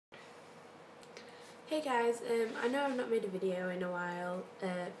Hey guys, I know I've not made a video in a while,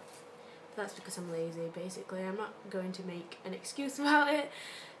 that's because I'm lazy basically. I'm not going to make an excuse about it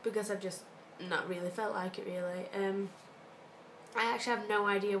because I've just not really felt like it really. I actually have no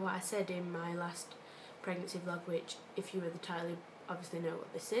idea what I said in my last pregnancy vlog, which if you read the title you obviously know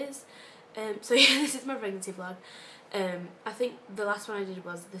what this is. So yeah, this is my pregnancy vlog. I think the last one I did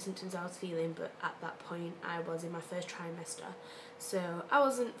was the symptoms I was feeling, but at that point I was in my first trimester, so I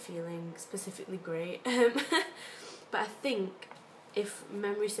wasn't feeling specifically great. But I think, if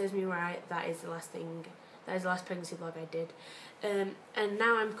memory serves me right, that is the last pregnancy vlog I did. And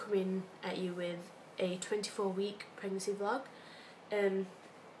now I'm coming at you with a 24-week pregnancy vlog,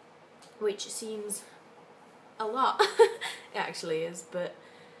 which seems a lot. It actually is, but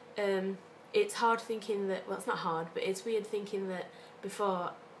it's hard thinking that, well, it's not hard, but it's weird thinking that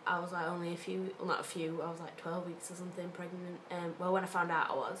before I was like only I was like 12 weeks or something pregnant, well, when I found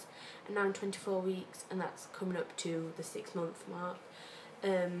out I was, and now I'm 24 weeks, and that's coming up to the 6-month mark.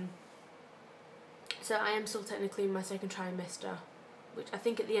 So I am still technically in my second trimester, which I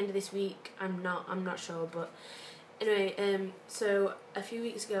think at the end of this week, I'm not sure, but anyway, so a few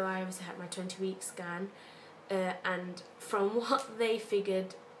weeks ago I obviously had my 20-week scan, and from what they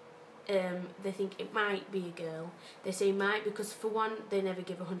figured, they think it might be a girl. They say might because, for one, they never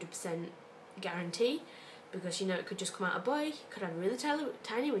give 100% guarantee, because you know it could just come out a boy, could have a really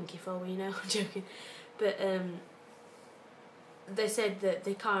tiny winky for all we know. I'm joking, but they said that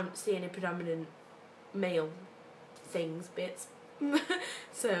they can't see any predominant male bits,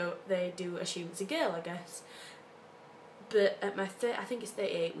 so they do assume it's a girl, I guess. But at my I think it's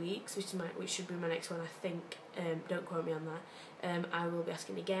 38 weeks, which should be my next one, I think. Don't quote me on that. I will be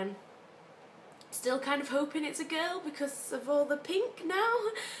asking again. Still kind of hoping it's a girl because of all the pink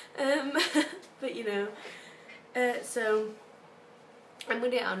now. But you know. So I'm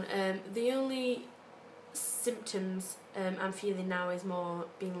going to get on. The only symptoms I'm feeling now is more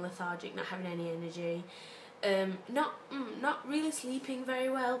being lethargic, not having any energy. Not really sleeping very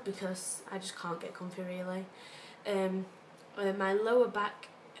well because I just can't get comfy really. My lower back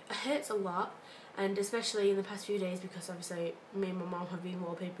hurts a lot, and especially in the past few days, because obviously me and my mum have been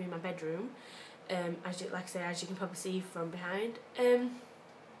wallpapering my bedroom, as you can probably see from behind.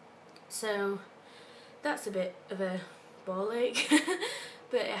 So that's a bit of a ball ache,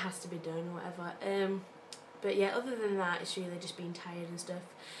 but it has to be done or whatever. But yeah, other than that, it's really just being tired and stuff.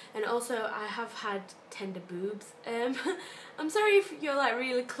 And also, I have had tender boobs. I'm sorry if you're like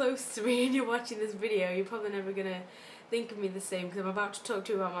really close to me and you're watching this video. You're probably never gonna think of me the same because I'm about to talk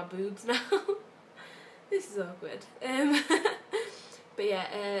to you about my boobs now. This is awkward. But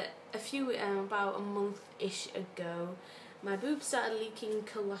yeah, about a month-ish ago, my boobs started leaking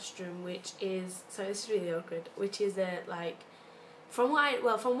colostrum, which is, so this is really awkward, which is like, from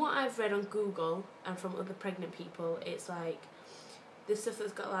what I've read on Google and from other pregnant people, it's like this stuff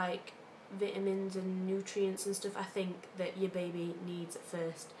that's got like vitamins and nutrients and stuff, I think, that your baby needs at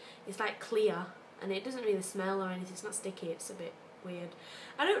first. It's like clear, and it doesn't really smell or anything. It's not sticky. It's a bit weird.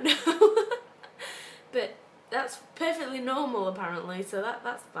 I don't know. But that's perfectly normal apparently, so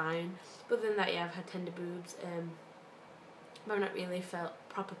that's fine. But other than that, yeah, I've had tender boobs. I've not really felt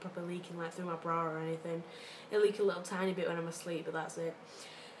proper leaking like through my bra or anything. It leak a little tiny bit when I'm asleep, but that's it.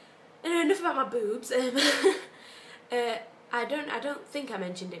 Anyway, enough about my boobs. I don't think I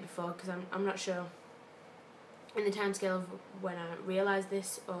mentioned it before because I'm not sure in the timescale of when I realised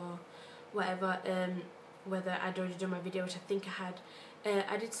this or whatever, whether I'd already done my video, which I think I had.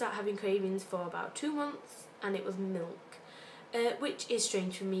 I did start having cravings for about 2 months, and it was milk, which is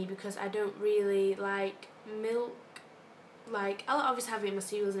strange for me because I don't really like milk. Like, I'll obviously have it in my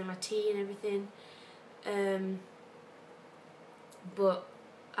cereals and in my tea and everything, but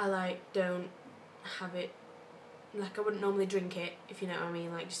I don't have it, like I wouldn't normally drink it, if you know what I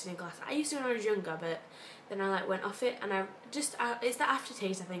mean, like just in a glass. I used to when I was younger, but then I went off it, and it's the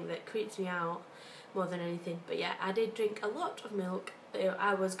aftertaste I think that creeps me out more than anything. But yeah, I did drink a lot of milk.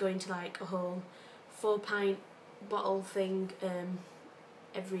 I was going to like a whole 4-pint bottle thing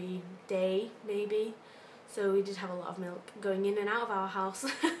every day maybe. So we did have a lot of milk going in and out of our house.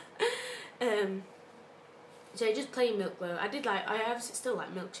 So just plain milk though. I obviously still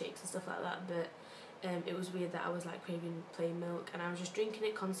like milkshakes and stuff like that, but it was weird that I was like craving plain milk, and I was just drinking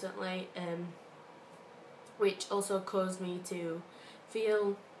it constantly, which also caused me to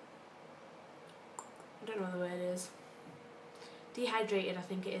feel, I don't know what the word is, dehydrated I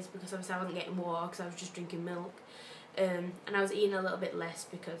think it is, because obviously I wasn't getting water because I was just drinking milk, and I was eating a little bit less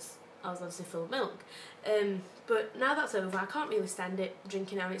because I was obviously full of milk. But now that's over, I can't really stand it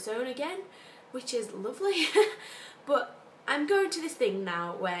drinking on its own again, which is lovely. But I'm going to this thing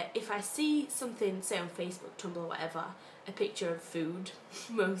now where if I see something, say on Facebook, Tumblr, whatever, a picture of food,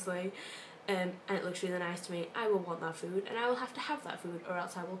 mostly, and it looks really nice to me, I will want that food, and I will have to have that food, or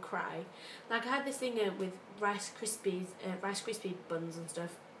else I will cry. Like, I had this thing with Rice Krispie buns and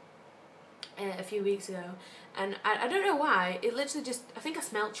stuff a few weeks ago, and I don't know why, it literally just, I think I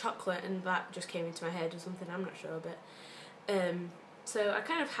smelled chocolate and that just came into my head or something, I'm not sure, but so I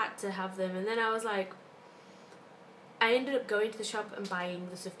kind of had to have them, and then I was like, I ended up going to the shop and buying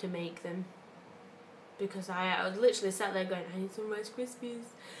the stuff to make them, because I was literally sat there going, I need some Rice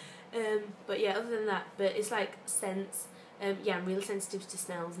Krispies. But yeah, other than that, but it's like scents. Yeah, I'm really sensitive to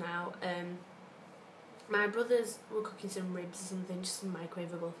smells now. My brothers were cooking some ribs or something, just some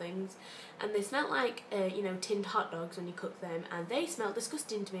microwavable things, and they smelled like you know, tinned hot dogs when you cook them, and they smelled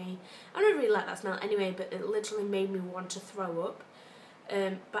disgusting to me. I don't really like that smell anyway, but it literally made me want to throw up.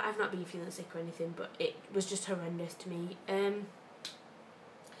 But I've not been feeling sick or anything, but it was just horrendous to me. Okay,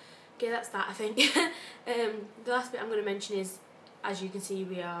 that's that, I think. The last bit I'm going to mention is, as you can see,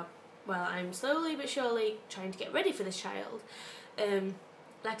 I'm slowly but surely trying to get ready for this child.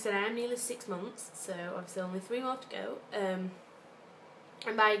 Like I said, I am nearly 6 months, so obviously only 3 more to go. And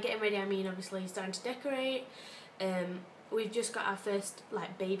by getting ready, I mean obviously starting to decorate. We've just got our first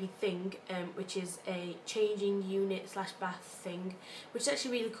like baby thing, which is a changing unit / bath thing, which is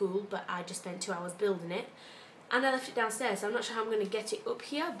actually really cool, but I just spent 2 hours building it, and I left it downstairs, so I'm not sure how I'm going to get it up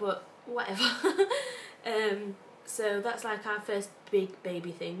here, but whatever. So that's like our first big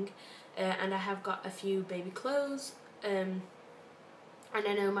baby thing, and I have got a few baby clothes, and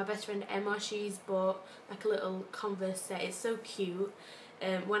I know my best friend Emma, she's bought like a little Converse set. It's so cute.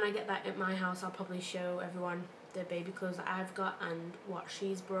 When I get that at my house, I'll probably show everyone the baby clothes that I've got and what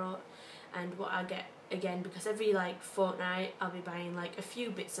she's brought and what I get again, because every like fortnight I'll be buying like a few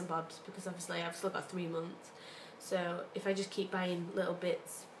bits and bobs, because obviously I've still got 3 months, so if I just keep buying little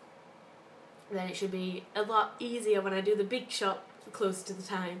bits, then it should be a lot easier when I do the big shop closer to the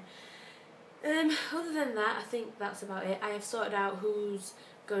time. Other than that, I think that's about it. I have sorted out who's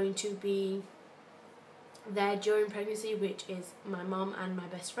going to be there during pregnancy, which is my mum and my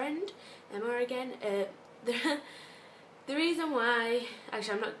best friend, Emma again. The reason why,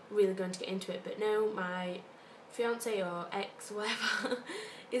 actually I'm not really going to get into it, but no, my fiance or ex, whatever,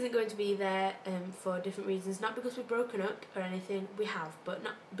 isn't going to be there for different reasons. Not because we've broken up or anything, we have, but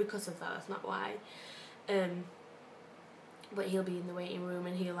not because of that, that's not why. But he'll be in the waiting room,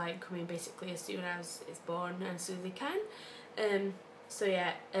 and he'll like come in basically as soon as it's born and as soon as he can. So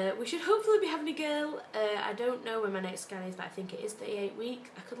yeah, we should hopefully be having a girl. I don't know when my next scan is, but I think it is 38 weeks.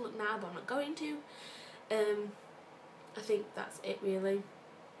 I could look now, but I'm not going to. I think that's it really.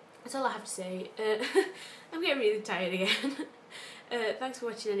 That's all I have to say. I'm getting really tired again. Thanks for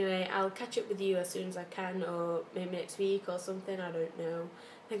watching anyway. I'll catch up with you as soon as I can, or maybe next week or something, I don't know.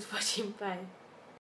 Thanks for watching, bye.